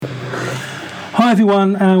Hi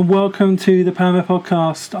everyone, and welcome to the Poema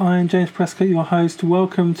podcast. I'm James Prescott, your host.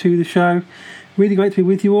 Welcome to the show. Really great to be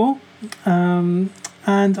with you all. And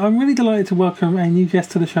I'm really delighted to welcome a new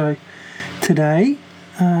guest to the show today.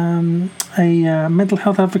 A mental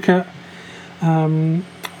health advocate,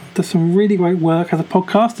 does some really great work, has a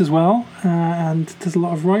podcast as well, and does a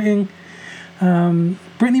lot of writing.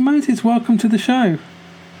 Brittney Moses, welcome to the show.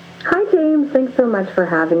 Hi, James. Thanks so much for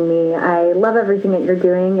having me. I love everything that you're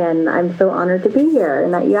doing, and I'm so honored to be here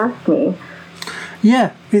and that you asked me.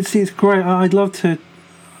 Yeah, it's great. I'd love to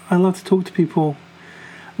talk to people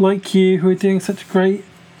like you who are doing such great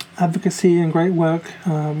advocacy and great work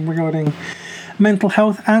regarding mental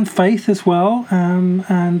health and faith as well.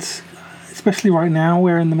 And especially right now,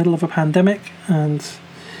 we're in the middle of a pandemic, and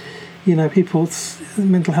people's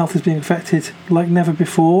mental health is being affected like never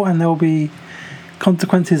before, and there will be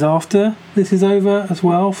consequences after this is over as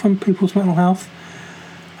well from people's mental health.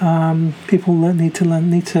 People need to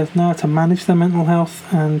know how to manage their mental health,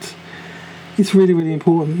 and it's really, really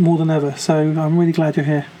important, more than ever. So I'm really glad you're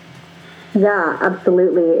here. Yeah,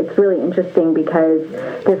 absolutely. It's really interesting because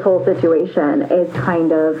this whole situation is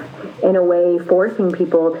kind of, in a way, forcing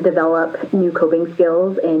people to develop new coping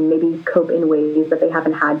skills and maybe cope in ways that they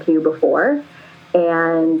haven't had to before.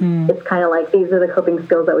 And it's kind of like these are the coping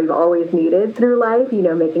skills that we've always needed through life,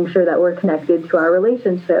 making sure that we're connected to our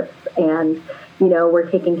relationships and,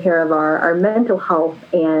 we're taking care of our mental health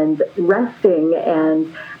and resting.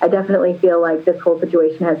 And I definitely feel like this whole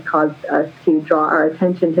situation has caused us to draw our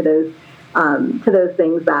attention to those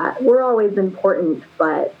things that were always important,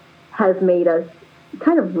 but has made us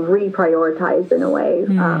kind of reprioritize in a way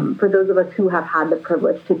for those of us who have had the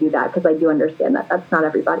privilege to do that, because I do understand that that's not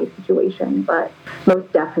everybody's situation, but most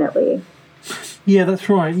definitely. Yeah, that's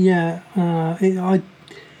right. Yeah,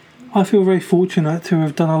 I feel very fortunate to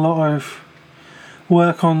have done a lot of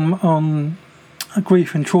work on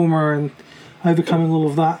grief and trauma and overcoming all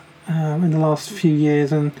of that in the last few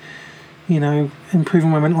years, and improving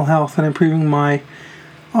my mental health and improving my,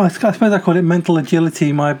 I suppose I call it mental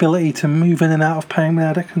agility, my ability to move in and out of pain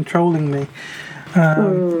without it controlling me,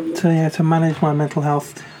 to manage my mental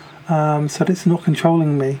health so that it's not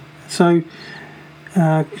controlling me. So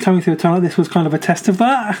coming through a time like this was kind of a test of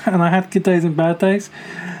that, and I had good days and bad days,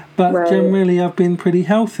 but generally I've been pretty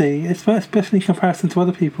healthy, especially in comparison to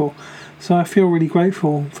other people. So I feel really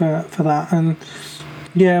grateful for that, and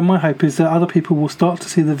my hope is that other people will start to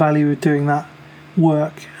see the value of doing that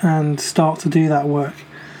work and start to do that work.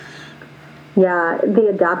 Yeah, the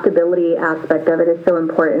adaptability aspect of it is so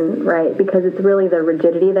important, right? Because it's really the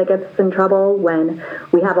rigidity that gets us in trouble when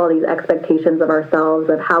we have all these expectations of ourselves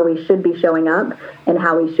of how we should be showing up and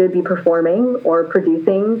how we should be performing or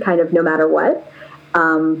producing kind of no matter what.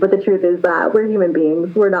 But the truth is that we're human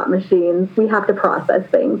beings. We're not machines. We have to process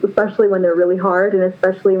things, especially when they're really hard, and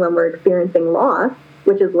especially when we're experiencing loss,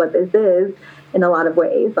 which is what this is in a lot of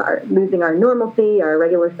ways. Losing our normalcy, our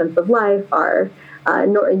regular sense of life, our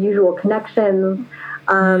usual connections.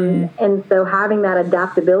 And so having that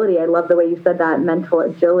adaptability, I love the way you said that, mental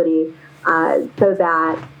agility, so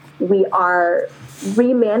that we are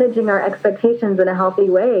remanaging our expectations in a healthy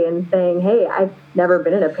way and saying, hey, I've never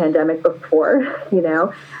been in a pandemic before,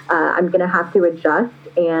 I'm going to have to adjust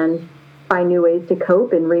and find new ways to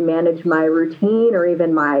cope and remanage my routine or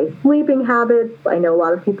even my sleeping habits. I know a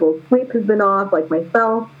lot of people's sleep has been off, like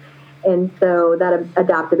myself. And so that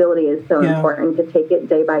adaptability is so important, to take it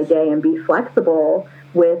day by day and be flexible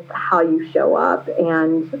with how you show up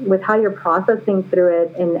and with how you're processing through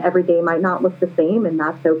it. And every day might not look the same, and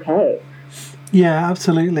that's okay. Yeah,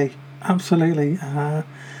 absolutely. Absolutely. And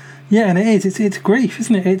it is. It's grief,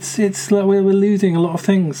 isn't it? It's like we're losing a lot of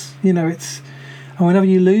things. And whenever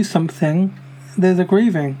you lose something, there's a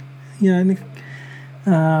grieving. And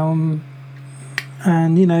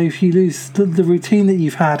if you lose the routine that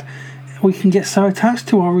you've had, we can get so attached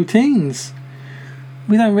to our routines.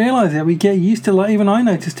 We don't realise it. We get used to, like, even I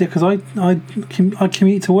noticed it because I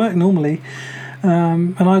commute to work normally,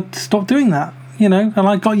 and I stopped doing that, and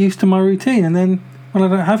I got used to my routine, and then when I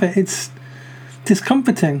don't have it, it's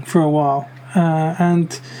discomforting for a while, we're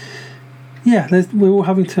all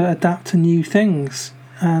having to adapt to new things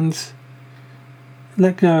and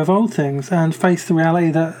let go of old things and face the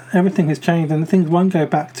reality that everything has changed and things won't go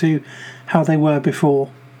back to how they were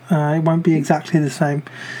before. It won't be exactly the same,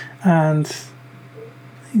 and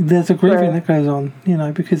there's a grieving that goes on,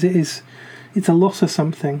 because it's a loss of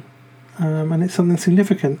something, and it's something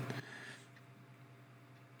significant.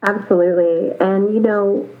 Absolutely. And,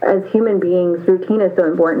 as human beings, routine is so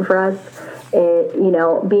important for us.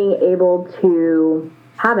 Being able to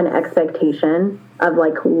have an expectation of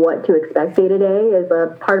like what to expect day to day is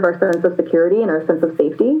a part of our sense of security and our sense of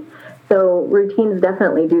safety. So routines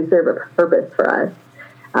definitely do serve a purpose for us,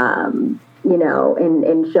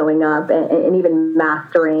 in showing up and even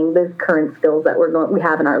mastering the current skills that we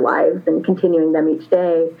have in our lives and continuing them each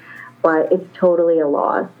day. But it's totally a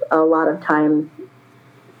loss. A lot of times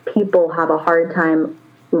people have a hard time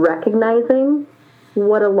recognizing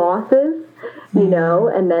what a loss is,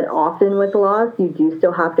 and then often with loss, you do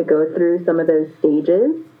still have to go through some of those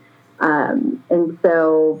stages. And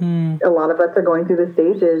so a lot of us are going through the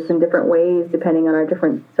stages in different ways, depending on our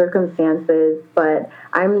different circumstances. But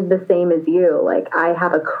I'm the same as you. Like, I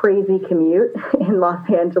have a crazy commute in Los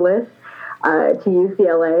Angeles to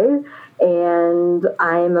UCLA. And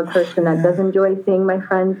I'm a person that does enjoy seeing my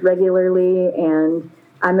friends regularly. And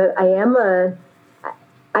I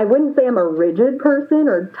wouldn't say I'm a rigid person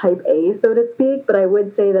or type A, so to speak, but I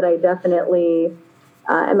would say that I definitely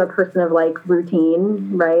am a person of like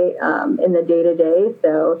routine, right, in the day-to-day.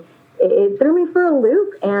 So it threw me for a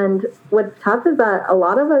loop. And what's tough is that a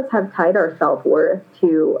lot of us have tied our self-worth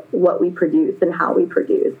to what we produce and how we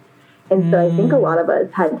produce. And so I think a lot of us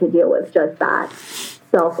had to deal with just that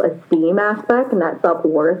self-esteem aspect and that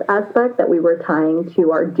self-worth aspect that we were tying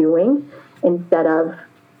to our doing instead of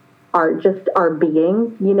our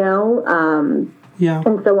being,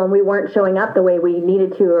 And so when we weren't showing up the way we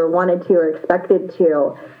needed to or wanted to or expected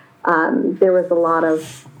to, there was a lot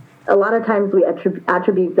of times we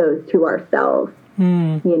attribute those to ourselves,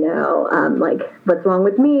 like what's wrong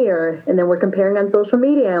with me, and then we're comparing on social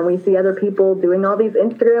media and we see other people doing all these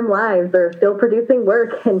Instagram lives. They're still producing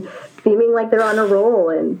work and seeming like they're on a roll,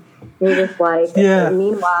 and you're just like,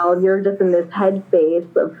 meanwhile, you're just in this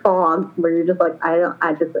headspace of fog where you're just like, I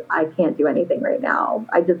can't do anything right now.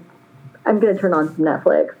 I'm going to turn on some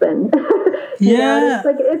Netflix and, it's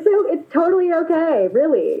like, it's totally okay.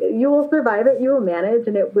 Really. You will survive it. You will manage,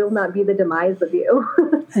 and it will not be the demise of you.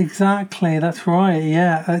 Exactly. That's right.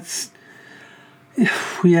 Yeah.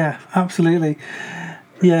 Absolutely.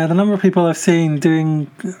 Yeah. The number of people I've seen being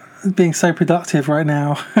so productive right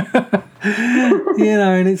now,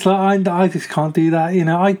 and it's like, I just can't do that.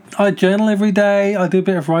 I journal every day. I do a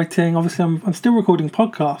bit of writing. Obviously I'm still recording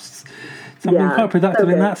podcasts, so I'm being quite productive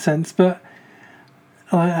in that sense. But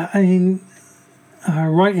writing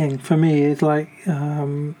for me is like,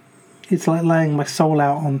 it's like laying my soul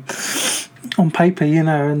out on paper,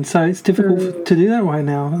 and so it's difficult to do that right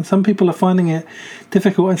now. And some people are finding it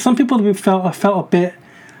difficult, and some people have felt a bit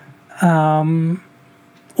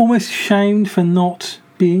almost ashamed for not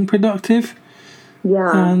being productive.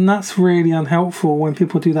 And that's really unhelpful when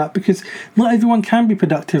people do that, because not everyone can be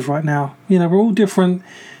productive right now. We're all different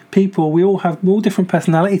people. We're all different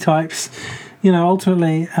personality types.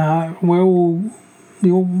 Ultimately, we all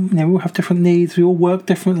have different needs. We all work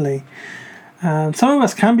differently. Some of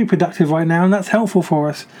us can be productive right now, and that's helpful for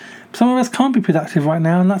us. Some of us can't be productive right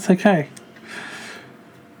now, and that's okay.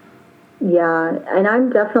 Yeah, and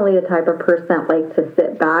I'm definitely the type of person that likes to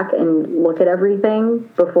sit back and look at everything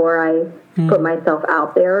before I put myself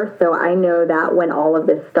out there. So I know that when all of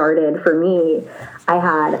this started for me, I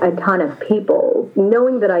had a ton of people,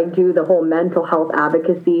 knowing that I do the whole mental health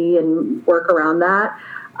advocacy and work around that,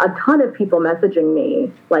 a ton of people messaging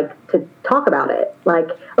me, like, to talk about it.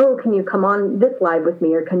 Like, oh, can you come on this live with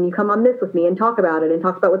me? Or can you come on this with me and talk about it and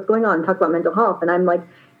talk about what's going on and talk about mental health? And I'm like,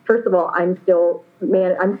 first of all, I'm still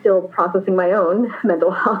processing my own mental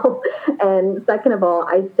health. And second of all,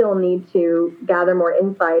 I still need to gather more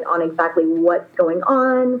insight on exactly what's going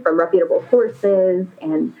on from reputable sources,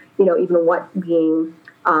 and, even what's being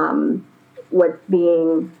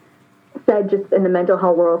said just in the mental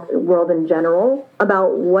health world in general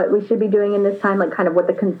about what we should be doing in this time, like kind of what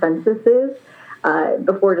the consensus is,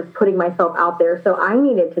 before just putting myself out there. So I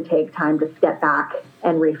needed to take time to step back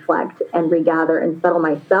and reflect and regather and settle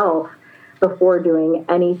myself before doing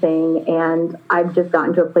anything. And I've just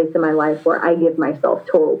gotten to a place in my life where I give myself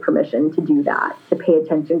total permission to do that, to pay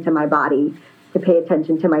attention to my body, to pay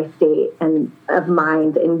attention to my state and of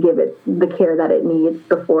mind, and give it the care that it needs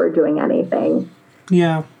before doing anything.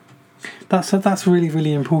 Yeah, that's really,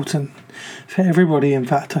 really important for everybody, in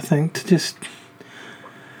fact, I think, to just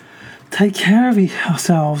take care of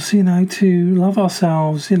ourselves, to love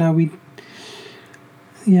ourselves, give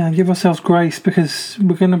ourselves grace, because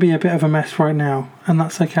we're going to be a bit of a mess right now, and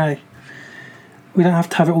that's okay. We don't have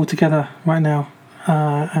to have it all together right now,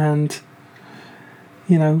 and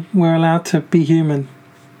we're allowed to be human,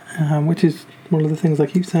 which is one of the things I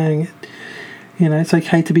keep saying. It's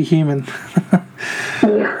okay to be human.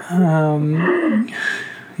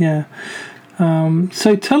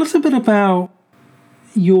 So tell us a bit about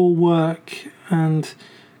your work and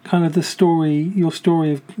kind of your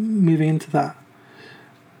story of moving into that?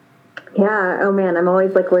 Yeah. Oh man, I'm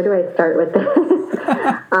always like, where do I start with this?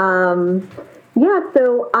 Yeah.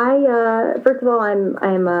 So first of all,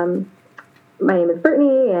 my name is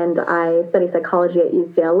Brittney, and I study psychology at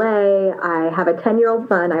UCLA. I have a 10-year-old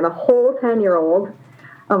son. I have a whole 10-year-old.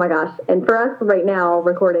 Oh my gosh. And for us right now,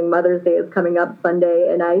 recording, Mother's Day is coming up Sunday,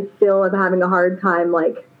 and I still am having a hard time,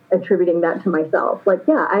 like, attributing that to myself. Like,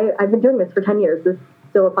 yeah, I've been doing this for 10 years. This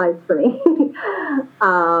still applies for me.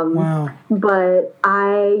 Wow. But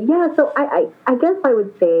so I guess I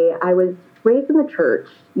would say I was raised in the church.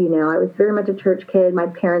 You know, I was very much a church kid. My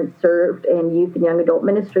parents served in youth and young adult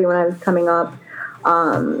ministry when I was coming up.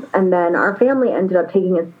 And then our family ended up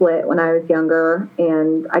taking a split when I was younger,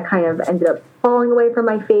 and I kind of ended up falling away from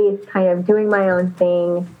my faith, kind of doing my own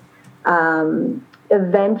thing.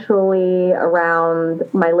 Eventually, around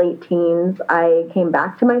my late teens, I came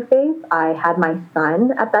back to my faith. I had my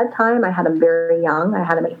son at that time. I had him very young. I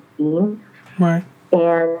had him at 18. Right.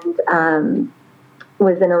 And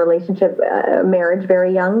was in a relationship, marriage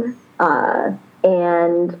very young.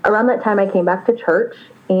 And around that time, I came back to church.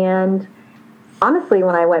 And honestly,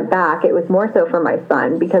 when I went back, it was more so for my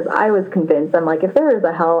son, because I was convinced, I'm like, if there is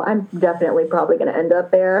a hell, I'm definitely probably going to end up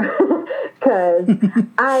there, because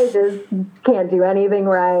I just can't do anything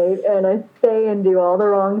right, and I say and do all the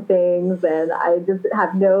wrong things, and I just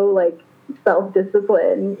have no, like,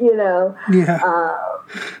 self-discipline, you know? Yeah.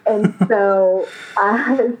 And so,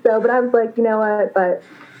 but I was like, you know what, but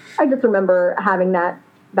I just remember having that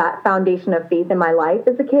foundation of faith in my life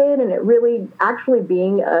as a kid, and it really actually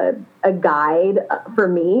being a guide for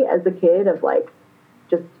me as a kid of, like,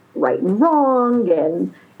 just right and wrong,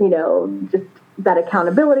 and, you know, just that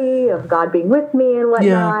accountability of God being with me and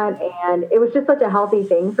whatnot. Yeah. And it was just such a healthy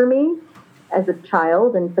thing for me as a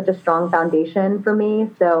child, and such a strong foundation for me.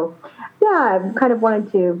 So yeah, I kind of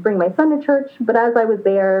wanted to bring my son to church, but as I was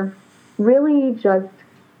there, really just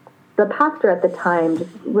the pastor at the time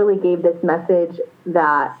just really gave this message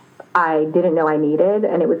that I didn't know I needed,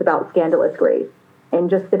 and it was about scandalous grace, and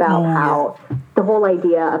just about how the whole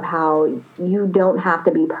idea of how you don't have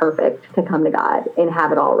to be perfect to come to God and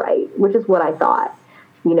have it all right, which is what I thought.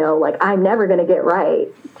 You know, like, I'm never going to get right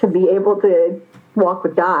to be able to walk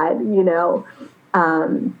with God, you know,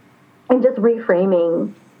 and just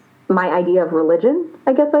reframing my idea of religion,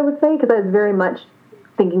 I guess I would say, because I was very much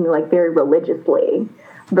thinking, like, very religiously,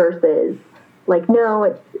 versus, like,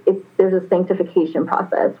 no, there's a sanctification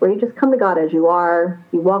process where you just come to God as you are,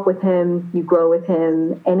 you walk with Him, you grow with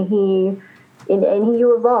Him, and you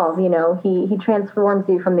evolve. You know, He transforms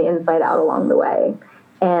you from the inside out along the way.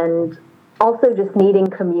 And also just needing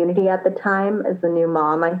community at the time as a new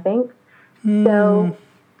mom, I think. So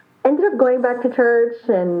ended up going back to church,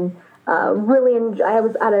 and I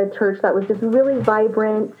was at a church that was just really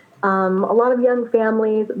vibrant, a lot of young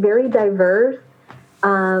families, very diverse,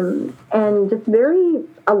 and just very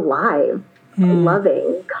alive,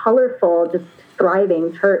 loving, colorful, just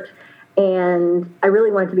thriving church. And I really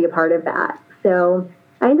wanted to be a part of that. So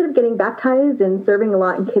I ended up getting baptized and serving a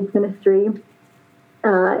lot in kids ministry.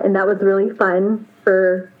 And that was really fun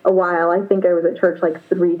for a while. I think I was at church like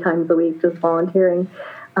 3 times a week, just volunteering.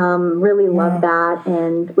 Really loved that,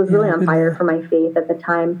 and was really on fire for my faith at the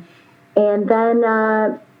time. And then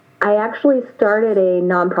I actually started a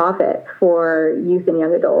nonprofit for youth and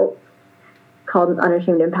young adults called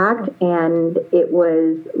Unashamed Impact, and it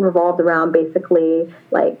was revolved around basically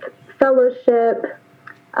like fellowship,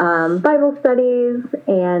 Bible studies,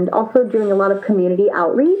 and also doing a lot of community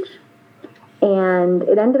outreach. And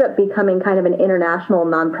it ended up becoming kind of an international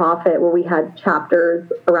nonprofit where we had chapters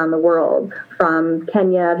around the world, from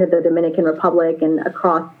Kenya to the Dominican Republic and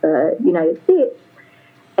across the United States.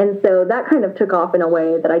 And so that kind of took off in a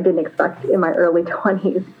way that I didn't expect in my early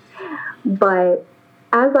 20s. But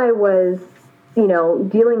as I was,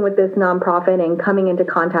 dealing with this nonprofit and coming into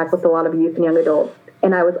contact with a lot of youth and young adults,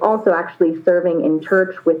 and I was also actually serving in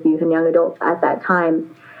church with youth and young adults at that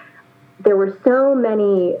time, there were so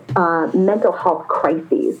many mental health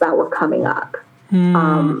crises that were coming up.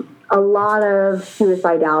 A lot of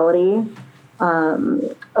suicidality,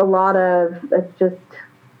 a lot of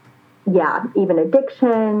even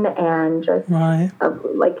addiction, and just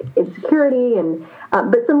like insecurity, and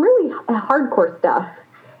but some really hardcore stuff,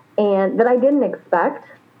 and that I didn't expect.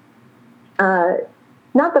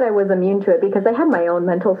 Not that I was immune to it, because I had my own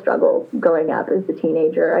mental struggles growing up as a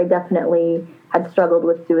teenager. I definitely had struggled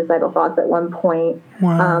with suicidal thoughts at one point.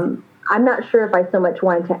 Wow. I'm not sure if I so much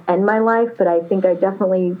wanted to end my life, but I think I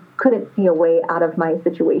definitely couldn't see a way out of my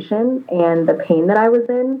situation and the pain that I was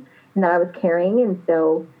in and that I was carrying. And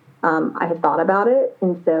so I had thought about it.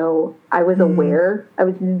 And so I was aware, I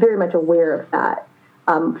was very much aware of that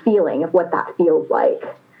feeling, of what that feels like.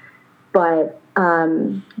 But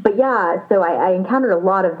yeah, so I encountered a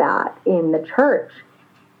lot of that in the church.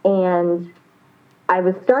 And I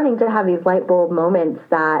was starting to have these light bulb moments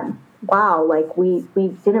that, wow, like we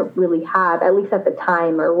didn't really have, at least at the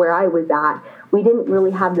time or where I was at, we didn't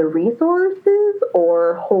really have the resources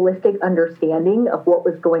or holistic understanding of what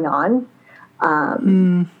was going on.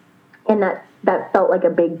 And that felt like a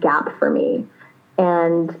big gap for me.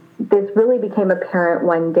 And this really became apparent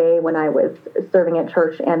one day when I was serving at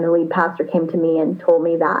church, and the lead pastor came to me and told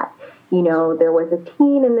me that, you know, there was a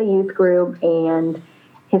teen in the youth group, and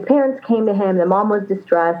his parents came to him. The mom was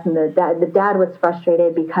distressed, and the dad was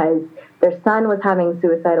frustrated because their son was having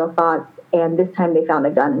suicidal thoughts, and this time they found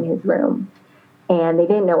a gun in his room, and they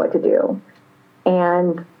didn't know what to do.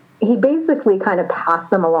 And he basically kind of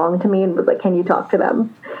passed them along to me and was like, "Can you talk to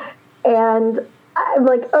them?" And I'm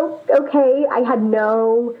like, "Oh, okay." I had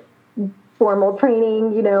no formal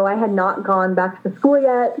training. You know, I had not gone back to the school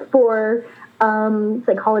yet for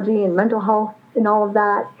psychology and mental health and all of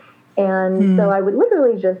that. And so I would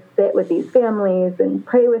literally just sit with these families and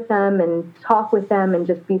pray with them and talk with them and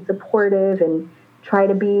just be supportive and try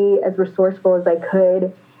to be as resourceful as I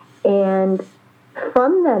could. And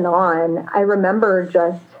from then on, I remember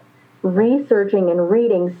just researching and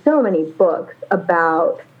reading so many books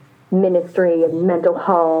about ministry and mental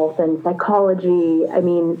health and psychology. I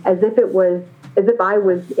mean, as if I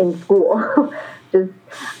was in school, just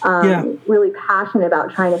really passionate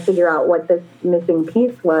about trying to figure out what this missing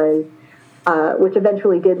piece was, which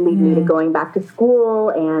eventually did lead me to going back to school.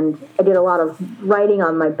 And I did a lot of writing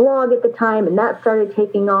on my blog at the time, and that started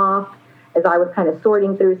taking off as I was kind of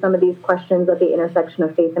sorting through some of these questions at the intersection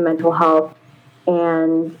of faith and mental health.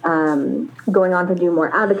 And going on to do more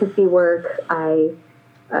advocacy work, I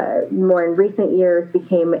more in recent years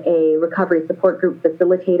became a recovery support group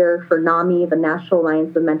facilitator for NAMI, the National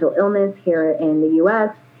Alliance of Mental Illness, here in the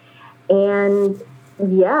U.S. And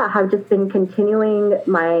yeah, have just been continuing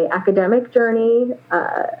my academic journey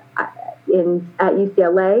at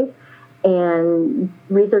UCLA and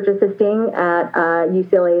research assisting at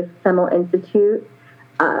UCLA's Semel Institute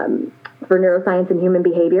for Neuroscience and Human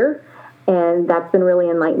Behavior. And that's been really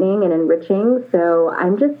enlightening and enriching. So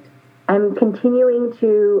I'm continuing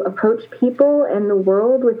to approach people and the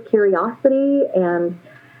world with curiosity and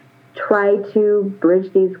try to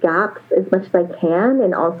bridge these gaps as much as I can,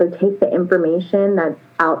 and also take the information that's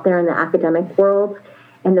out there in the academic world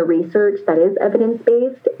and the research that is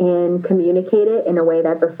evidence-based and communicate it in a way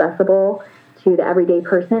that's accessible to the everyday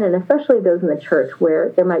person, and especially those in the church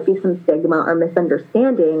where there might be some stigma or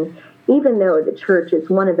misunderstanding, even though the church is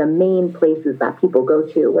one of the main places that people go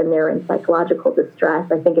to when they're in psychological distress.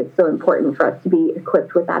 I think it's so important for us to be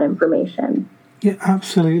equipped with that information. It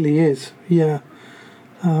absolutely is. Yeah,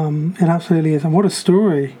 it absolutely is. And what a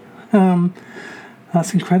story.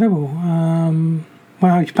 That's incredible.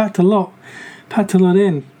 Wow, you packed a lot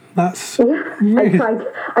in. That's really...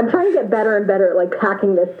 I'm trying to get better and better at like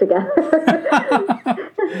packing this together.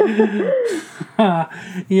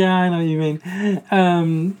 Yeah, I know what you mean.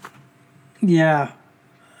 And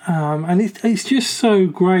it's just so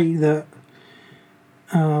great that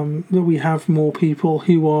we have more people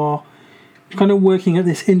who are kind of working at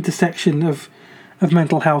this intersection of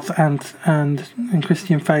mental health and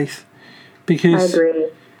Christian faith, because I agree.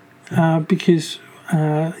 Because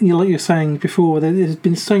like you were saying before, there's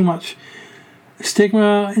been so much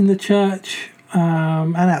stigma in the church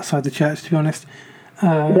and outside the church, to be honest,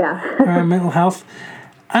 around mental health,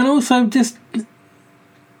 and also just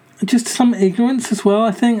some ignorance as well,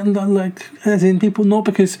 I think, and like, as in people, not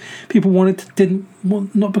because people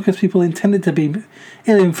not because people intended to be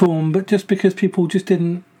ill-informed, but just because people just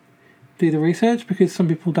didn't do the research, because some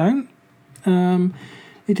people don't.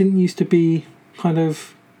 It didn't used to be kind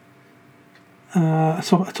of a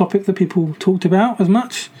topic that people talked about as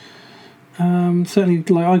much. Certainly,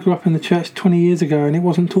 like, I grew up in the church 20 years ago, and it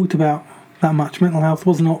wasn't talked about that much. Mental health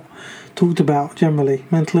was not talked about generally.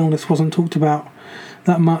 Mental illness wasn't talked about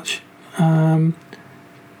that much, and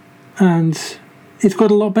it's got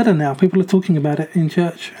a lot better now. People are talking about it in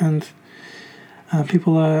church, and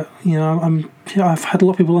people are, I've had a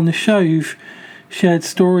lot of people on the show who've shared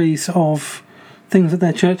stories of things that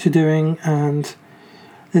their church are doing, and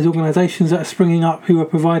there's organisations that are springing up who are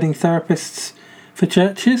providing therapists for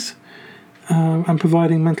churches, and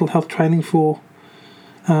providing mental health training for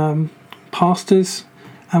pastors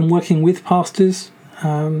and working with pastors,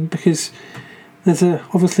 because there's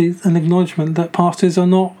obviously an acknowledgement that pastors they're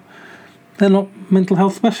not mental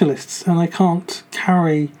health specialists, and they can't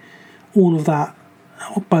carry all of that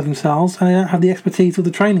by themselves, and they don't have the expertise or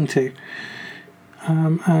the training to.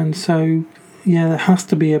 And so, yeah, there has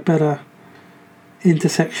to be a better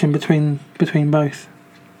intersection between both.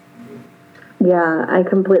 Yeah, I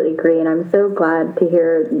completely agree, and I'm so glad to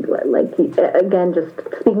hear, like, again, just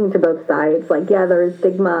speaking to both sides, like, yeah, there is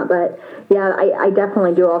stigma, but yeah, I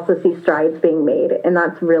definitely do also see strides being made, and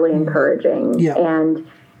that's really encouraging. Yeah. And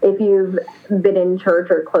if you've been in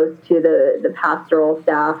church or close to the pastoral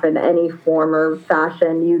staff in any form or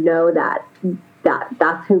fashion, you know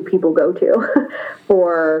that's who people go to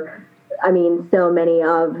for, I mean, so many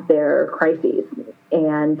of their crises.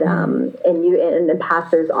 And the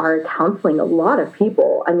pastors are counseling a lot of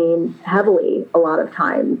people. I mean, heavily a lot of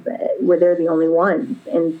times where they're the only ones.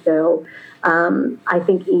 And so I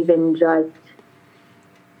think even just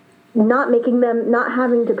not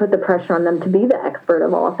having to put the pressure on them to be the expert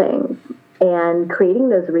of all things, and creating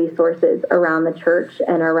those resources around the church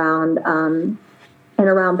and around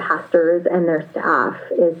pastors and their staff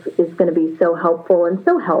is going to be so helpful and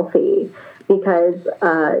so healthy. Because,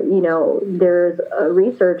 there's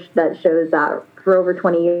research that shows that for over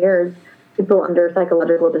 20 years, people under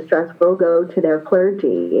psychological distress will go to their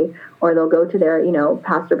clergy, or they'll go to their,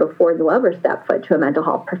 pastor before they'll ever step foot to a mental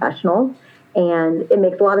health professional. And it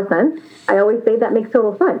makes a lot of sense. I always say that makes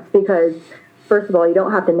total sense because, first of all, you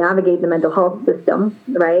don't have to navigate the mental health system,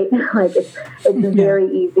 right? Like it's very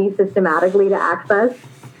easy systematically to access.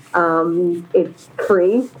 It's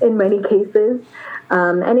free in many cases.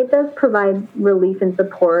 And it does provide relief and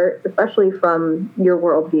support, especially from your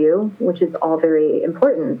worldview, which is all very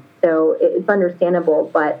important. So it's understandable.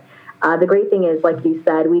 But the great thing is, like you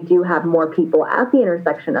said, we do have more people at the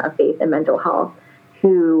intersection of faith and mental health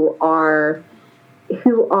who are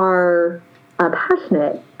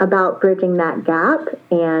passionate about bridging that gap.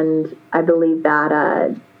 And I believe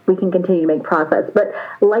that we can continue to make progress. But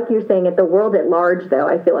like you're saying, at the world at large, though,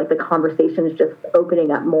 I feel like the conversation is just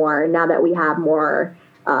opening up more now that we have more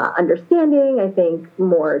understanding. I think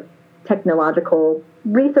more technological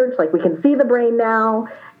research, like we can see the brain now.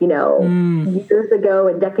 Years ago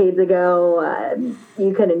and decades ago,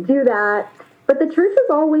 you couldn't do that. But the church has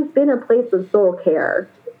always been a place of soul care.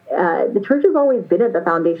 The church has always been at the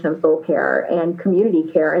foundation of soul care and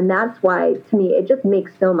community care. And that's why, to me, it just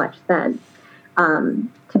makes so much sense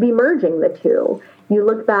to be merging the two. You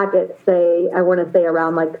look back at, I want to say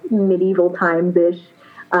around like medieval times-ish,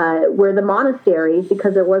 where the monasteries,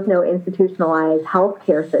 because there was no institutionalized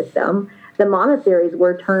healthcare system, the monasteries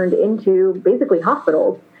were turned into basically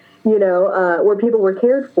hospitals, where people were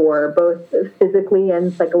cared for both physically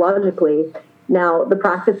and psychologically. Now, the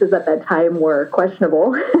practices at that time were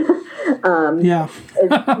questionable. Based on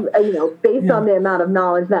the amount of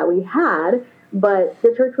knowledge that we had. But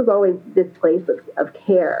the church was always this place of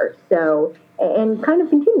care, so, and kind of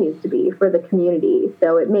continues to be for the community.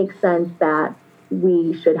 So it makes sense that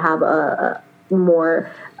we should have a more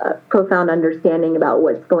profound understanding about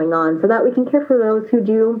what's going on so that we can care for those who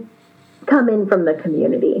do come in from the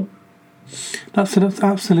community. That's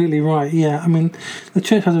absolutely right, yeah. I mean, the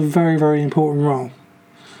church has a very, very important role.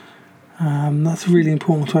 That's really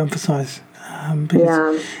important to emphasise.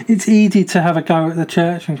 Because it's easy to have a go at the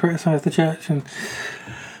church and criticise the church and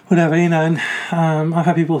whatever, and I've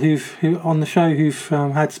had people who on the show who've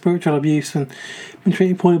had spiritual abuse and been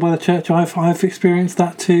treated poorly by the church. I've experienced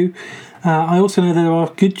that too. I also know there are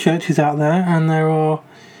good churches out there, and there are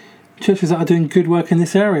churches that are doing good work in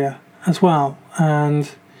this area as well.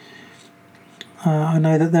 And I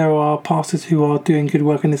know that there are pastors who are doing good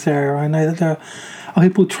work in this area. I know that there are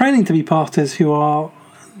people training to be pastors who are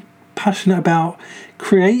passionate about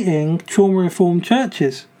creating trauma-informed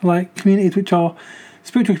churches, like communities which are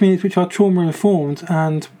spiritual communities which are trauma-informed,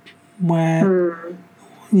 and where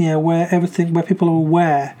people are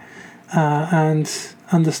aware and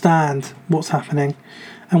understand what's happening,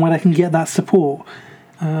 and where they can get that support.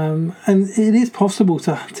 And it is possible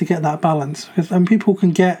to get that balance, and people can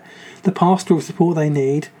get the pastoral support they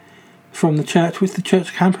need from the church, which the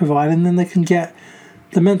church can provide, and then they can get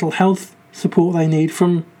the mental health support they need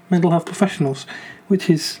from mental health professionals, which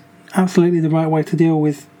is absolutely the right way to deal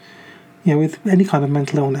with, with any kind of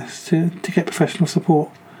mental illness, to get professional support.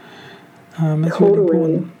 It's really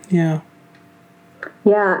important. Yeah.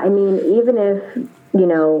 Yeah, I mean, even if,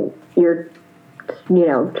 your,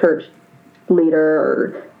 church leader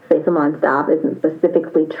or say someone on staff isn't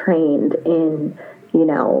specifically trained in,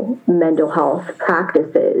 mental health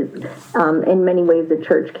practices, in many ways the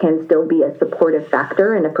church can still be a supportive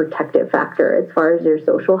factor and a protective factor as far as your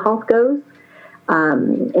social health goes,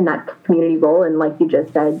 in that community role. And like you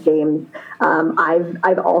just said, James,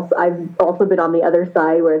 I've also been on the other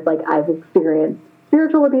side where it's like I've experienced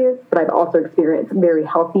spiritual abuse, but I've also experienced very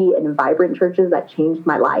healthy and vibrant churches that changed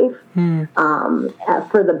my life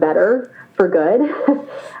for the better, for good.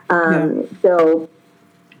 So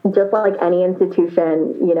just like any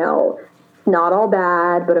institution, you know, it's not all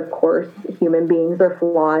bad, but of course, human beings are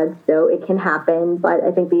flawed, so it can happen. But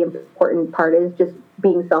I think the important part is just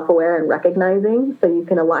being self-aware and recognizing, so you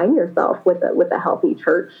can align yourself with a healthy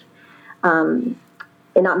church, and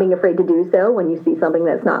not being afraid to do so when you see something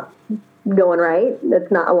that's not going right,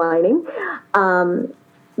 that's not aligning.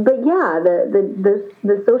 But yeah,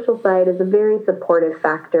 the social side is a very supportive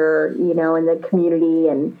factor, you know, in the community,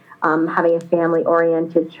 and having a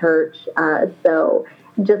family-oriented church. So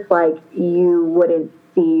just like you wouldn't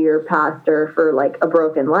see your pastor for like a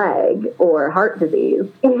broken leg or heart disease,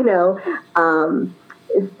 you know,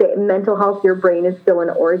 mental health, your brain is still an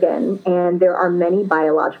organ, and there are many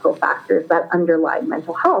biological factors that underlie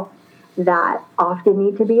mental health that often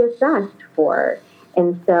need to be assessed for.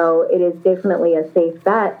 And so it is definitely a safe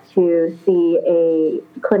bet to see a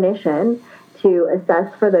clinician to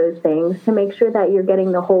assess for those things, to make sure that you're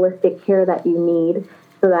getting the holistic care that you need,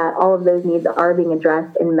 so that all of those needs are being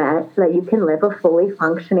addressed and met, so that you can live a fully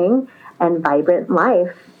functioning and vibrant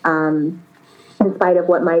life, in spite of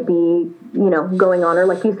what might be, you know, going on, or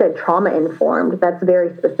like you said, trauma-informed. That's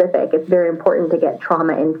very specific. It's very important to get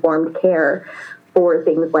trauma-informed care for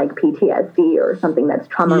things like PTSD or something that's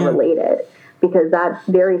trauma-related, because that's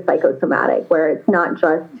very psychosomatic, where it's not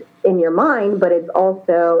just in your mind, but it can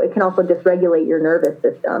also dysregulate your nervous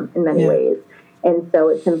system in many ways. And so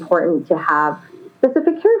it's important to have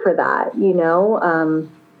specific care for that, you know.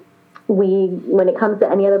 When it comes to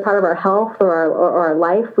any other part of our health or our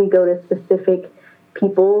life, we go to specific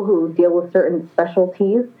people who deal with certain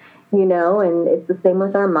specialties, you know, and it's the same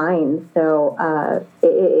with our minds. So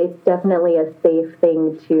it's definitely a safe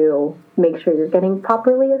thing to make sure you're getting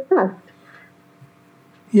properly assessed.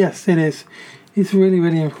 Yes, it is. It's really,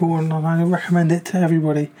 really important, and I recommend it to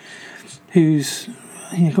everybody who's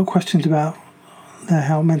got questions about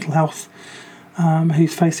their mental health,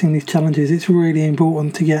 who's facing these challenges. It's really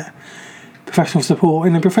important to get professional support.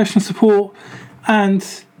 And professional support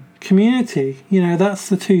and community, you know, that's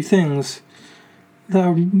the two things that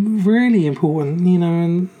are really important, you know,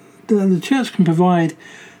 and the church can provide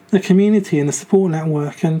the community and the support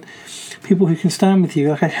network and people who can stand with you,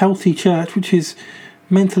 like a healthy church which is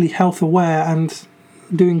mentally health aware and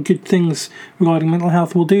doing good things regarding mental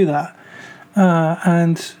health will do that.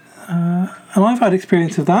 And I've had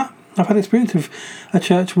experience of that. I've had experience of a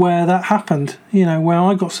church where that happened, you know, where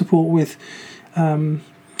I got support with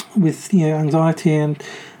anxiety and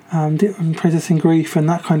processing grief and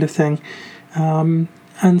that kind of thing.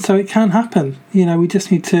 And so it can happen. You know, we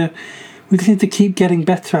just need to keep getting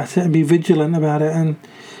better at it and be vigilant about it and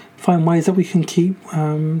find ways that we can keep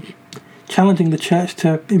challenging the church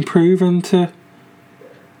to improve and to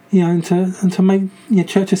make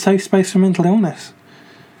church a safe space for mental illness.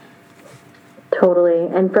 Totally.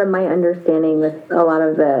 And from my understanding, with a lot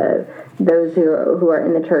of those who are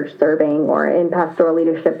in the church serving or in pastoral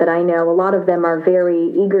leadership that I know, a lot of them are very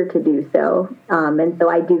eager to do so. And so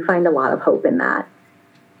I do find a lot of hope in that.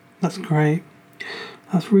 That's great.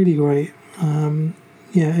 That's really great.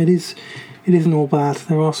 It isn't all bad.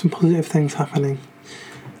 There are some positive things happening.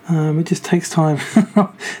 It just takes time,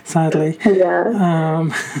 sadly. Yeah.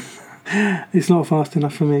 It's not fast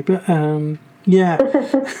enough for me, but yeah.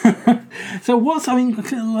 So what's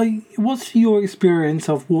your experience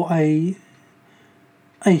of what a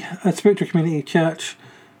spiritual community church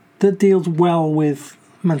that deals well with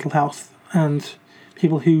mental health and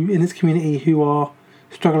people who in its community who are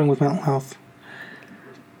struggling with mental health?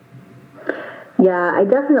 Yeah, I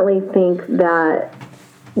definitely think that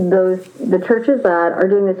the churches that are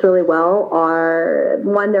doing this really well are,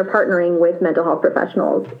 one, they're partnering with mental health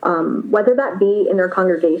professionals, whether that be in their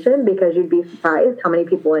congregation, because you'd be surprised how many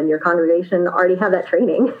people in your congregation already have that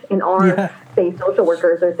training and are, say, social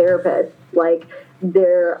workers or therapists. Like,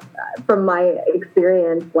 from my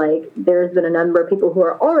experience, like, there's been a number of people who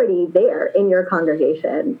are already there in your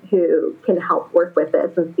congregation who can help work with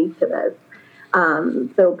this and speak to this.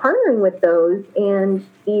 So partnering with those, and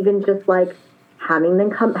even just like having them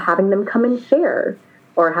come and share,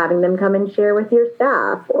 or having them come and share with your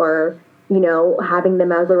staff, or, you know, having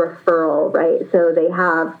them as a referral, right? So they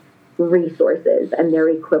have resources and they're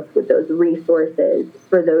equipped with those resources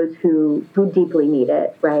for those who deeply need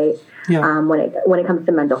it, right? Yeah. When it comes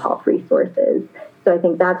to mental health resources. So I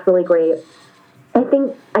think that's really great. I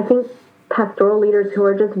think pastoral leaders who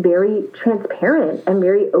are just very transparent and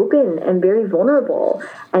very open and very vulnerable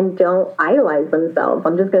and don't idolize themselves.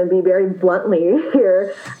 I'm just going to be very bluntly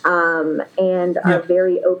here, and are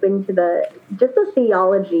very open to the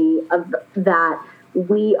theology of that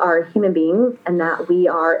we are human beings and that we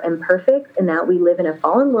are imperfect and that we live in a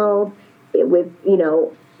fallen world with,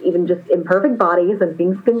 even just imperfect bodies, and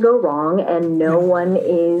things can go wrong, and no one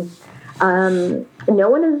is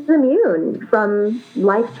immune from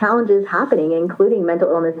life challenges happening, including mental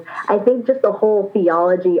illness. I think just the whole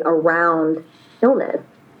theology around illness,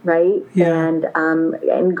 right? Yeah.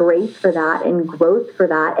 And grace for that and growth for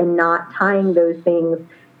that, and not tying those things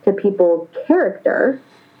to people's character,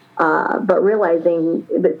 but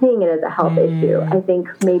seeing it as a health issue. I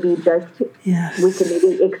think maybe just we can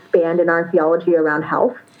maybe expand in our theology around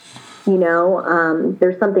health.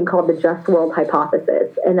 There's something called the just world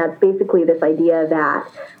hypothesis, and that's basically this idea that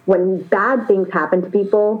when bad things happen to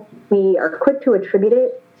people, we are quick to attribute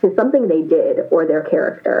it to something they did or their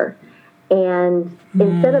character. And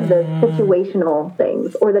instead of the situational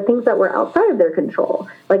things or the things that were outside of their control,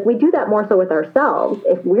 like we do that more so with ourselves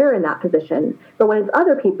if we're in that position. But when it's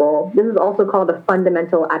other people, this is also called a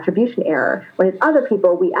fundamental attribution error. When it's other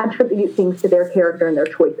people, we attribute things to their character and their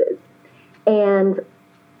choices. And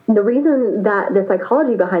the reason that the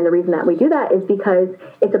psychology behind the reason that we do that is because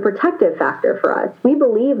it's a protective factor for us. We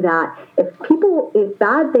believe that if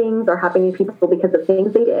bad things are happening to people because of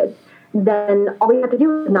things they did, then all we have to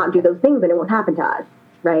do is not do those things and it won't happen to us,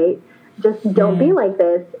 right? Just don't be like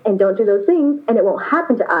this and don't do those things and it won't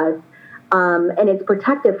happen to us. And it's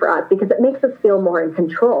protective for us because it makes us feel more in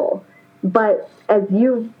control. But as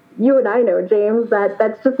you and I know, James,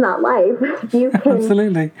 that's just not life. You can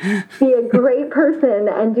Absolutely be a great person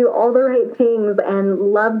and do all the right things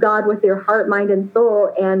and love God with your heart, mind, and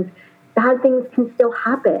soul, and bad things can still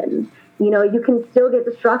happen. You can still get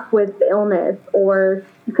struck with illness, or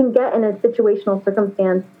you can get in a situational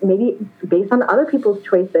circumstance, maybe based on other people's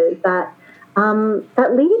choices that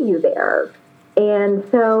lead you there. And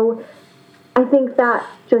so I think that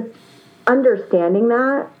just understanding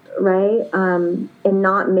that, right, and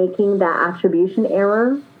not making that attribution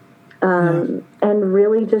error, and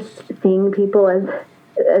really just seeing people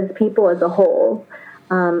as people as a whole,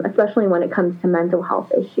 especially when it comes to mental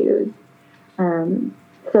health issues.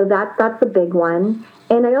 So that's a big one.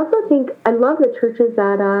 And I also think I love the churches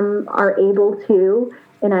that are able to,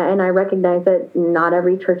 and I recognize that not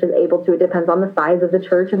every church is able to. It depends on the size of the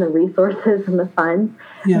church and the resources and the funds.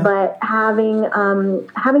 Yeah. But having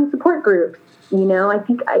support groups, I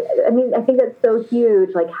think that's so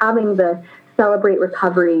huge. Like having the Celebrate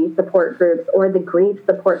Recovery support groups, or the grief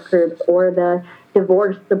support groups, or the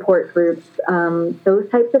divorce support groups, those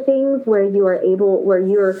types of things where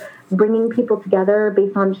you're bringing people together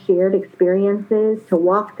based on shared experiences to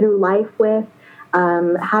walk through life with.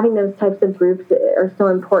 Having those types of groups are so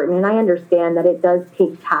important, and I understand that it does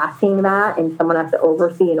take tasking that, and someone has to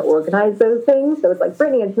oversee and organize those things. So it's like,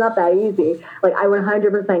 Brittney, it's not that easy. Like, I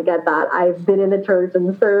 100% get that. I've been in the church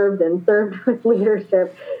and served with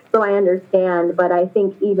leadership, so I understand. But I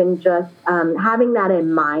think even just having that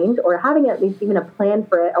in mind, or having at least even a plan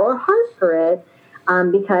for it or a heart for it,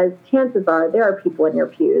 because chances are there are people in your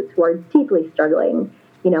pews who are deeply struggling,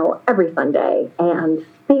 every Sunday, and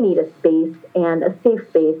they need a space and a safe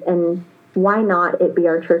space. And why not it be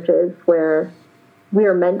our churches where we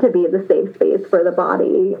are meant to be the safe space for the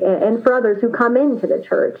body and for others who come into the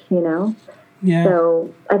church, Yeah.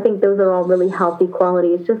 So I think those are all really healthy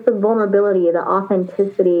qualities. Just the vulnerability, the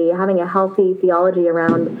authenticity, having a healthy theology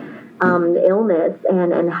around illness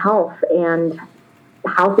and health, and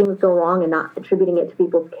how things go wrong, and not attributing it to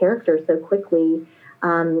people's character so quickly.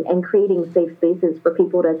 And creating safe spaces for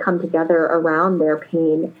people to come together around their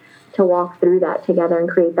pain, to walk through that together and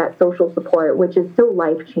create that social support, which is so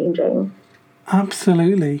life-changing.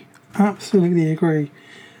 Absolutely agree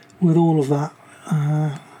with all of that.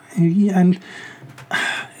 And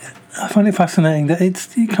I find it fascinating that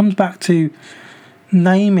it comes back to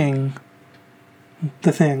naming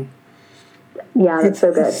the thing. Yeah, that's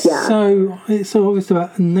so good. Yeah. It's so obvious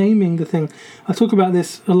about naming the thing. I talk about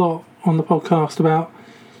this a lot on the podcast, about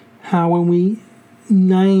how when we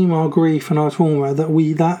name our grief and our trauma,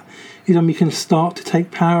 that is when we can start to take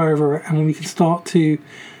power over it, and when we can start to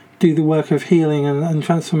do the work of healing and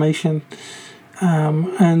transformation.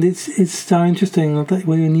 And it's so interesting that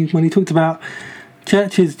when you talked about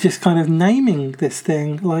churches just kind of naming this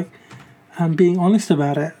thing, like, and being honest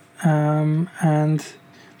about it, and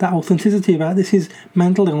that authenticity about this is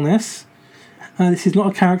mental illness, this is not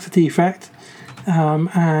a character defect.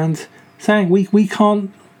 And saying we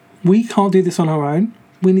can't do this on our own.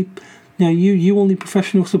 We need you will need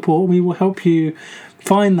professional support. We will help you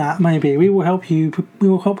find that. Maybe we will help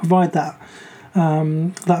provide that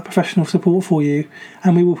that professional support for you,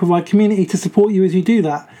 and we will provide community to support you as you do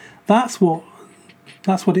that. That's what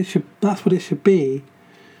it should be,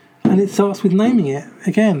 and it starts with naming it.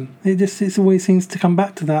 Again, it always seems to come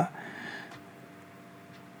back to that.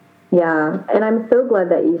 Yeah, and I'm so glad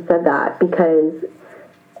that you said that, because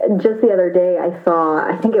just the other day I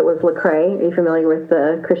think it was Lecrae. Are you familiar with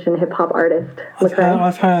the Christian hip hop artist Lecrae?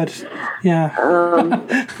 I've heard, yeah.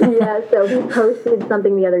 Yeah, so he posted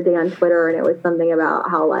something the other day on Twitter, and it was something about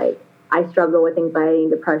how, like, I struggle with anxiety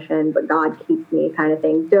and depression, but God keeps me, kind of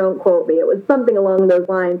thing. Don't quote me. It was something along those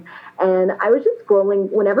lines. And I was just scrolling.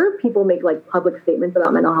 Whenever people make, like, public statements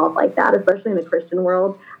about mental health like that, especially in the Christian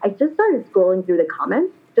world, I just started scrolling through the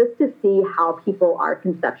comments just to see how people are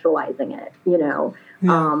conceptualizing it,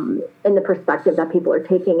 in the perspective that people are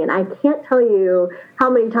taking. And I can't tell you how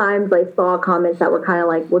many times I saw comments that were kind of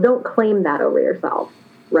like, well, don't claim that over yourself,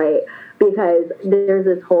 right? Because there's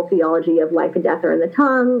this whole theology of life and death are in the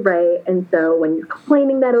tongue, right? And so when you're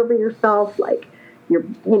claiming that over yourself, like, you're,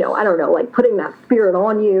 I don't know, like putting that spirit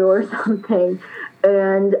on you or something.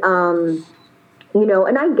 And, and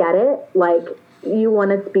I get it, like, you want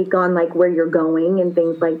to speak on, like, where you're going and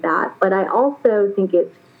things like that. But I also think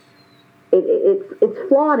it's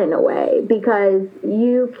flawed in a way, because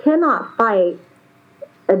you cannot fight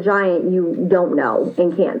a giant you don't know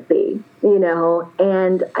and can't see,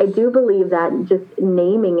 And I do believe that just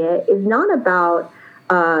naming it is not about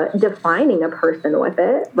defining a person with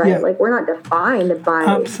it, right? Yeah. Like, we're not defined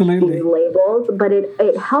by these labels, but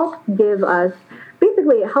it helps give us,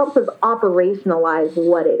 basically it helps us operationalize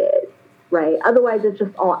what it is, right? Otherwise, it's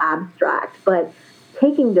just all abstract. But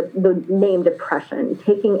taking the name depression,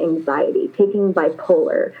 taking anxiety, taking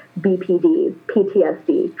bipolar, BPD,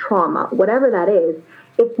 PTSD, trauma, whatever that is,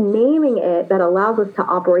 it's naming it that allows us to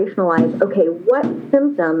operationalize, okay, what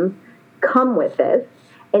symptoms come with this?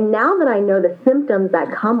 And now that I know the symptoms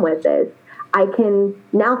that come with this, I can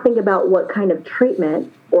now think about what kind of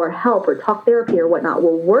treatment or help or talk therapy or whatnot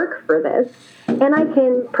will work for this. And I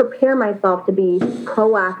can prepare myself to be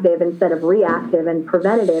proactive instead of reactive, and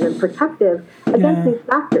preventative and protective against these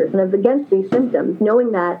factors and against these symptoms,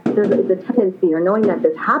 knowing that there's a tendency, or knowing that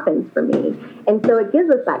this happens for me. And so it gives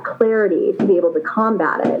us that clarity to be able to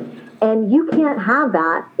combat it. And you can't have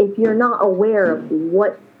that if you're not aware of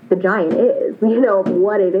what the giant is,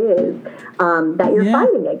 what it is that you're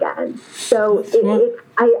fighting against. So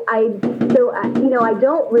I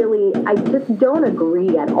just don't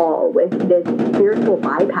agree at all with this spiritual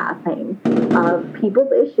bypassing of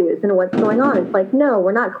people's issues and what's going on. It's like, no,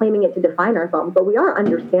 we're not claiming it to define ourselves, but we are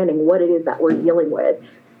understanding what it is that we're dealing with,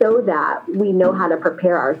 so that we know how to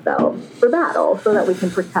prepare ourselves for battle, so that we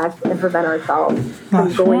can protect and prevent ourselves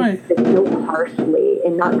from going so harshly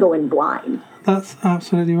and not going blind. That's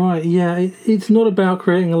absolutely right. Yeah, it's not about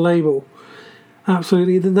creating a label.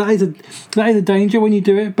 Absolutely, that is a danger when you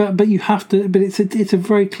do it. But you have to. But it's a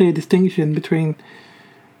very clear distinction between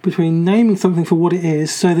naming something for what it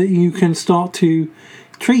is, so that you can start to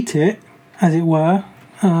treat it, as it were.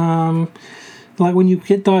 Like when you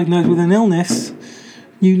get diagnosed with an illness,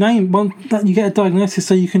 you name one that you get a diagnosis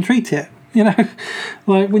so you can treat it.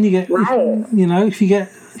 Like when you get, if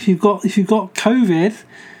you've got COVID,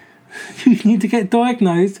 you need to get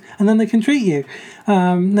diagnosed, and then they can treat you.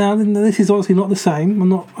 Now, this is obviously not the same.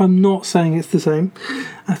 I'm not saying it's the same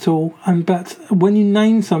at all. But when you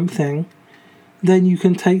name something, then you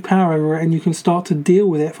can take power over it, and you can start to deal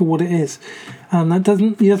with it for what it is. And that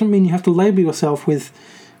doesn't mean you have to label yourself with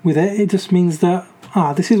it. It just means that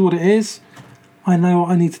this is what it is. I know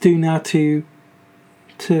what I need to do now to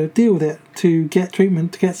deal with it, to get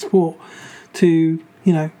treatment, to get support, to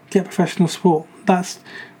get professional support. That's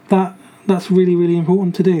really, really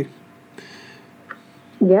important to do.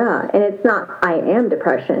 Yeah, and it's not I am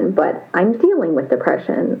depression, but I'm dealing with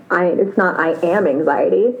depression. It's not I am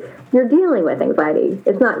anxiety. You're dealing with anxiety.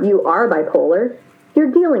 It's not you are bipolar.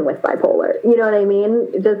 You're dealing with bipolar. You know what I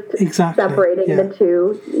mean? Just separating the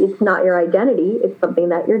two. It's not your identity. It's something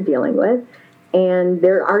that you're dealing with. And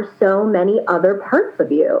there are so many other parts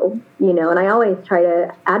of you, and I always try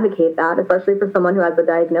to advocate that, especially for someone who has a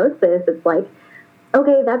diagnosis. It's like,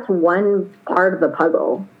 okay, that's one part of the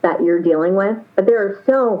puzzle that you're dealing with, but there are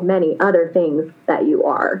so many other things that you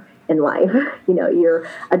are in life. You're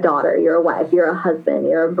a daughter, you're a wife, you're a husband,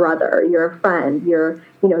 you're a brother, you're a friend, you're,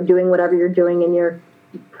 doing whatever you're doing in your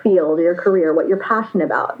field, your career, what you're passionate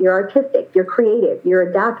about. You're artistic, you're creative, you're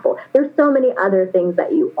adaptable. There's so many other things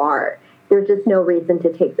that you are. There's just no reason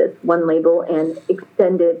to take this one label and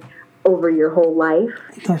extend it over your whole life.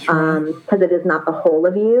 That's right. Because it is not the whole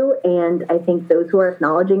of you. And I think those who are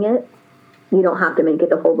acknowledging it, you don't have to make it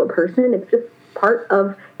the whole of a person. It's just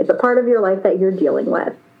it's a part of your life that you're dealing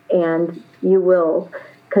with. And you will,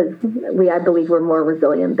 because I believe we're more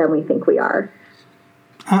resilient than we think we are.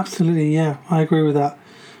 Absolutely, yeah, I agree with that.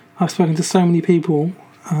 I've spoken to so many people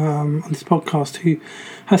on this podcast who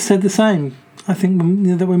have said the same. I think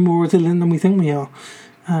that we're more resilient than we think we are.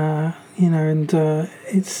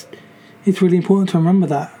 It's really important to remember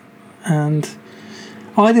that. And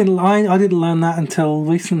I didn't learn that until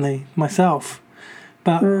recently myself.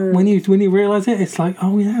 But when you realise it, it's like,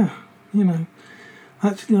 oh yeah,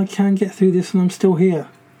 actually I can get through this and I'm still here.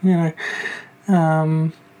 Right.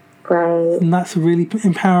 And that's a really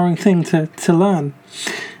empowering thing to learn.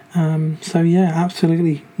 So yeah,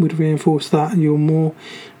 absolutely would reinforce that. You're more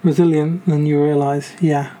resilient than you realise.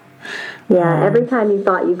 Yeah. Yeah, every time you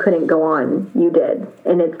thought you couldn't go on, you did.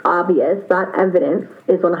 And it's obvious that evidence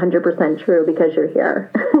is 100% true because you're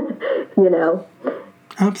here.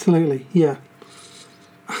 Absolutely, yeah.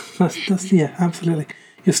 That's yeah, absolutely.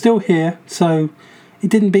 You're still here, so it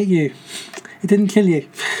didn't beat you. It didn't kill you.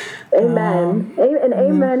 Amen.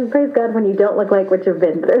 Amen. Praise God when you don't look like what you've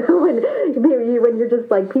been through. when you're just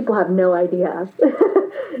like, people have no idea.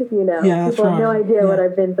 Yeah, people have no idea what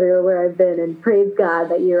I've been through or where I've been. And praise God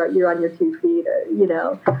that you're on your 2 feet, or,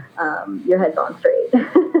 your head's on straight.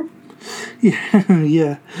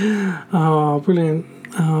 Yeah. Oh, brilliant.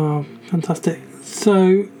 Oh, fantastic.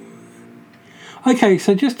 So, okay,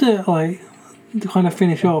 so just to kind of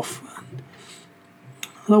finish off,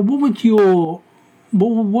 what would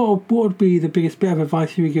be the biggest bit of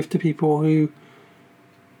advice you would give to people who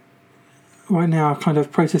right now are kind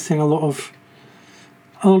of processing a lot of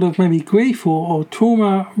maybe grief or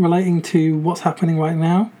trauma relating to what's happening right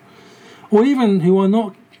now, or even who are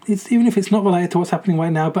not, even if it's not related to what's happening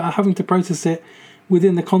right now, but are having to process it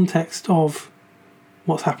within the context of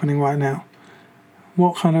what's happening right now?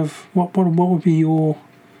 What would be your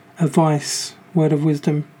advice, word of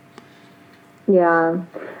wisdom? Yeah,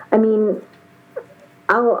 I mean,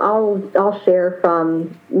 I'll share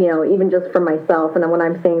from, even just from myself, and when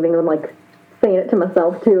I'm saying things, I'm like saying it to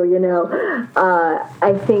myself too.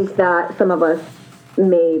 I think that some of us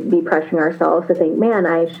may be pressuring ourselves to think, man,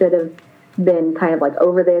 I should have been kind of like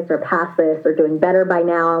over this or past this or doing better by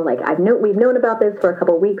now. Like we've known about this for a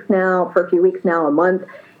few weeks now, a month.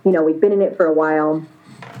 We've been in it for a while.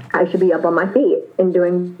 I should be up on my feet and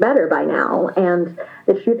doing better by now. And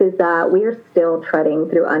the truth is that we are still treading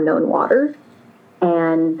through unknown waters.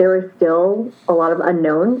 And there is still a lot of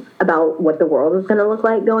unknowns about what the world is going to look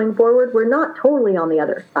like going forward. We're not totally on the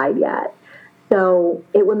other side yet. So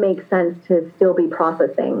it would make sense to still be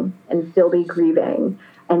processing and still be grieving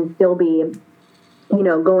and still be,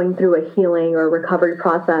 going through a healing or recovery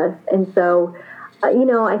process. And so,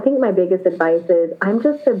 I think my biggest advice is I'm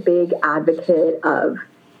just a big advocate of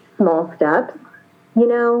small steps.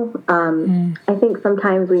 I think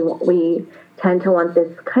sometimes we tend to want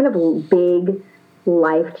this kind of big,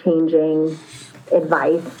 life-changing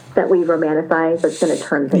advice that we romanticize that's going to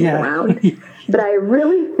turn things around. But I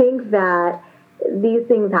really think that these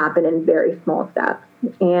things happen in very small steps,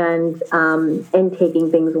 and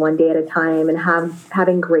taking things one day at a time, and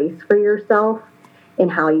having grace for yourself in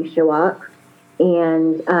how you show up.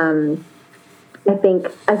 And I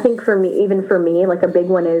think for me, like a big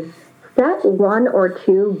one is set 1 or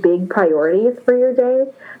 2 big priorities for your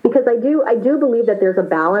day, because I do believe that there's a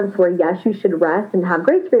balance where, yes, you should rest and have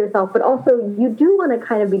grace for yourself, but also you do want to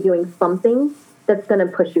kind of be doing something that's going to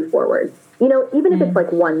push you forward, even if it's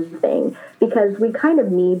like one thing, because we kind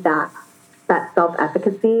of need that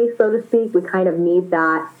self-efficacy, so to speak. We kind of need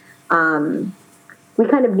that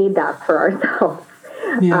for ourselves.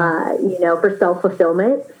 For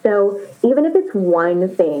self-fulfillment. So even if it's one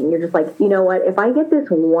thing, you're just like, you know what, if I get this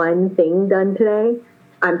one thing done today,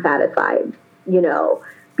 I'm satisfied.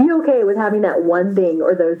 Be okay with having that one thing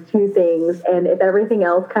or those 2 things. And if everything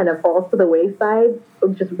else kind of falls to the wayside,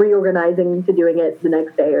 just reorganizing to doing it the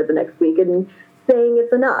next day or the next week and saying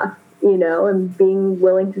it's enough, and being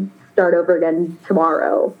willing to start over again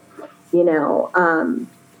tomorrow.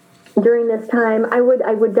 During this time, I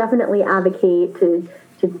would definitely advocate to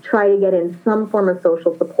try to get in some form of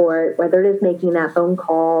social support, whether it is making that phone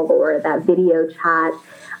call or that video chat.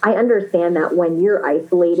 I understand that when you're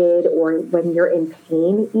isolated or when you're in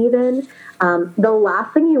pain even, the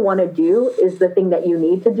last thing you want to do is the thing that you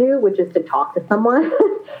need to do, which is to talk to someone.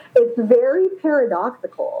 It's very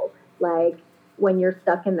paradoxical, like when you're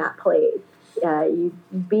stuck in that place.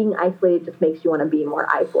 Being isolated just makes you want to be more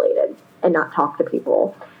isolated and not talk to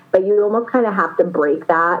people. But you almost kind of have to break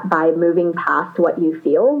that by moving past what you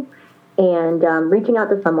feel and reaching out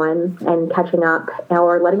to someone and catching up,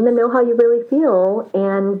 or letting them know how you really feel.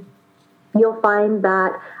 And you'll find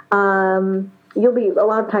that a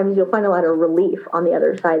lot of times you'll find a lot of relief on the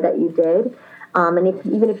other side that you did. And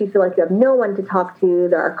even if you feel like you have no one to talk to,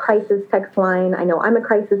 there are crisis text line. I know I'm a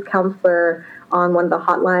crisis counselor on one of the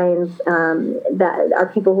hotlines that are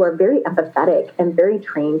people who are very empathetic and very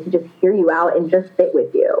trained to just hear you out and just sit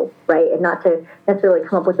with you, right? And not to necessarily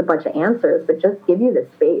come up with a bunch of answers, but just give you the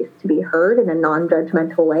space to be heard in a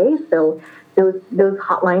non-judgmental way. So those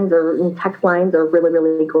hotlines and text lines are really,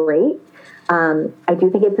 really great. I do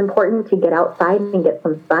think it's important to get outside and get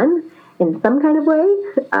some sun in some kind of way,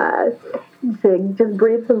 to just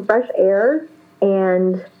breathe some fresh air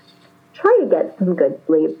and try to get some good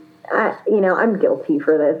sleep. I'm guilty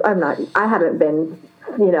for this. I haven't been,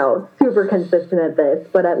 super consistent at this,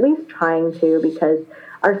 but at least trying to, because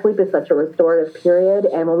our sleep is such a restorative period.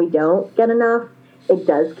 And when we don't get enough, it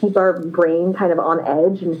does keep our brain kind of on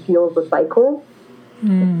edge and fuels the cycle.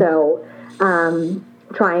 So,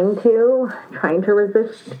 trying to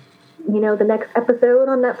resist, the next episode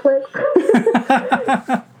on Netflix.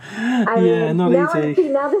 Not easy.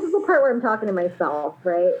 Now this is the part where I'm talking to myself,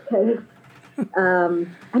 right? Because,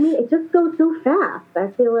 it just goes so fast. I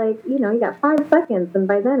feel like, you got 5 seconds and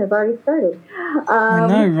by then it's already started. I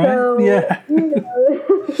know, right? So, yeah.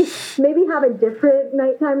 Maybe have a different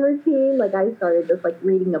nighttime routine. Like I started just like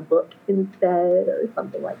reading a book instead or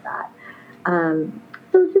something like that.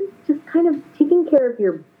 So just kind of taking care of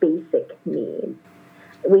your basic needs.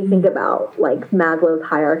 We think about like Maslow's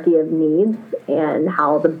hierarchy of needs and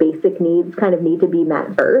how the basic needs kind of need to be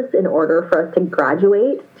met first in order for us to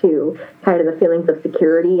graduate to kind of the feelings of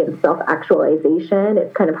security and self-actualization.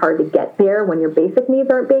 It's kind of hard to get there when your basic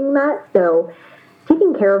needs aren't being met. So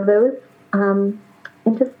taking care of those,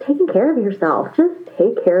 and just taking care of yourself. Just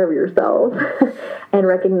take care of yourself and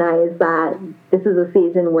recognize that this is a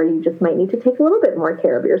season where you just might need to take a little bit more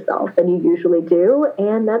care of yourself than you usually do,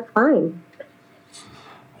 and that's fine.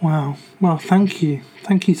 Wow. Well, thank you.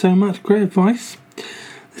 Thank you so much. Great advice.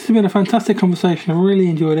 This has been a fantastic conversation. I really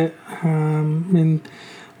enjoyed it.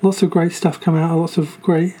 Lots of great stuff coming out, lots of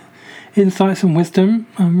great insights and wisdom.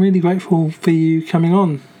 I'm really grateful for you coming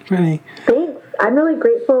on, Brittney. Thanks. I'm really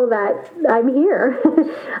grateful that I'm here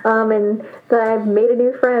and that I've made a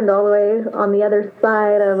new friend all the way on the other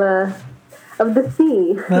side of the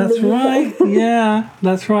sea. That's right. Yeah,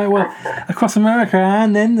 that's right. Well, across America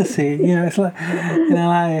and then the sea. It's like in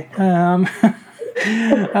LA.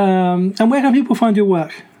 And where can people find your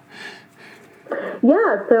work?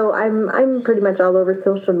 Yeah, so I'm pretty much all over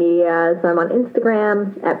social media. So I'm on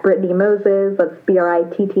Instagram at Brittney Moses. That's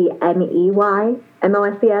BRITTNEY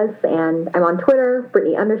MOSES, and I'm on Twitter,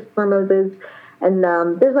 Brittney_Moses. And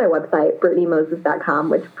there's my website,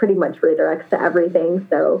 BrittneyMoses.com, which pretty much redirects to everything.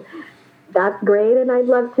 So that's great, and I'd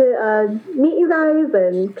love to meet you guys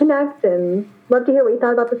and connect, and love to hear what you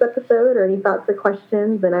thought about this episode or any thoughts or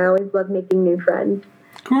questions. And I always love making new friends.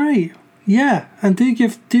 Great. Yeah, and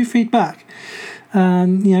do feedback.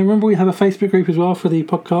 Remember we have a Facebook group as well for the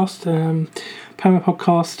podcast, Poema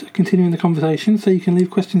Podcast, continuing the conversation, so you can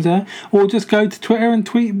leave questions there, or just go to Twitter and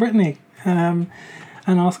tweet Brittney and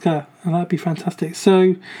ask her, and that'd be fantastic.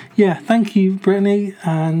 So, yeah, thank you, Brittney,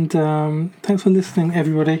 and thanks for listening,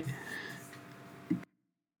 everybody.